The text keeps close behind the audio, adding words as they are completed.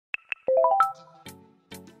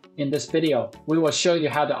In this video, we will show you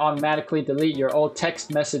how to automatically delete your old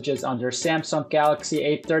text messages on your Samsung Galaxy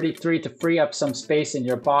A33 to free up some space in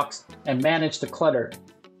your box and manage the clutter.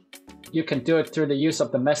 You can do it through the use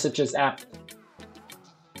of the Messages app.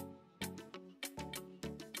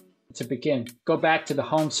 To begin, go back to the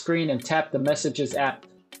home screen and tap the Messages app.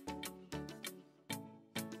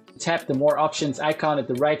 Tap the More Options icon at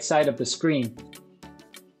the right side of the screen.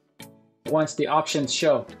 Once the options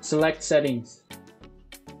show, select Settings.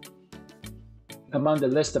 Among the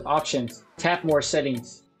list of options, tap More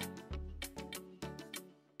Settings.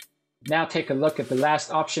 Now take a look at the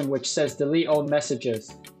last option which says Delete Old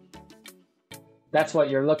Messages. That's what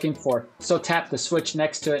you're looking for, so tap the switch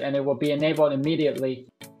next to it and it will be enabled immediately.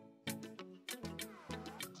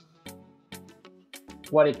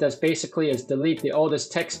 What it does basically is delete the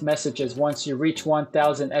oldest text messages once you reach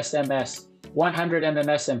 1000 SMS, 100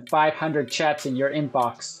 MMS and 500 chats in your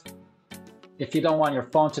inbox. If you don't want your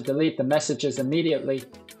phone to delete the messages immediately,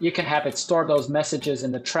 you can have it store those messages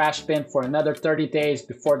in the trash bin for another 30 days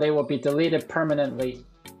before they will be deleted permanently.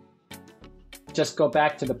 Just go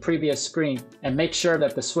back to the previous screen and make sure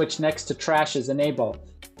that the switch next to trash is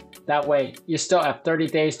enabled. That way, you still have 30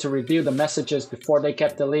 days to review the messages before they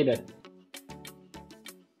get deleted.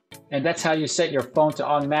 And that's how you set your phone to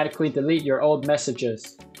automatically delete your old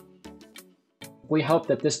messages. We hope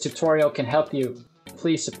that this tutorial can help you.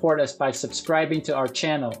 Please support us by subscribing to our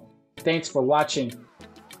channel. Thanks for watching.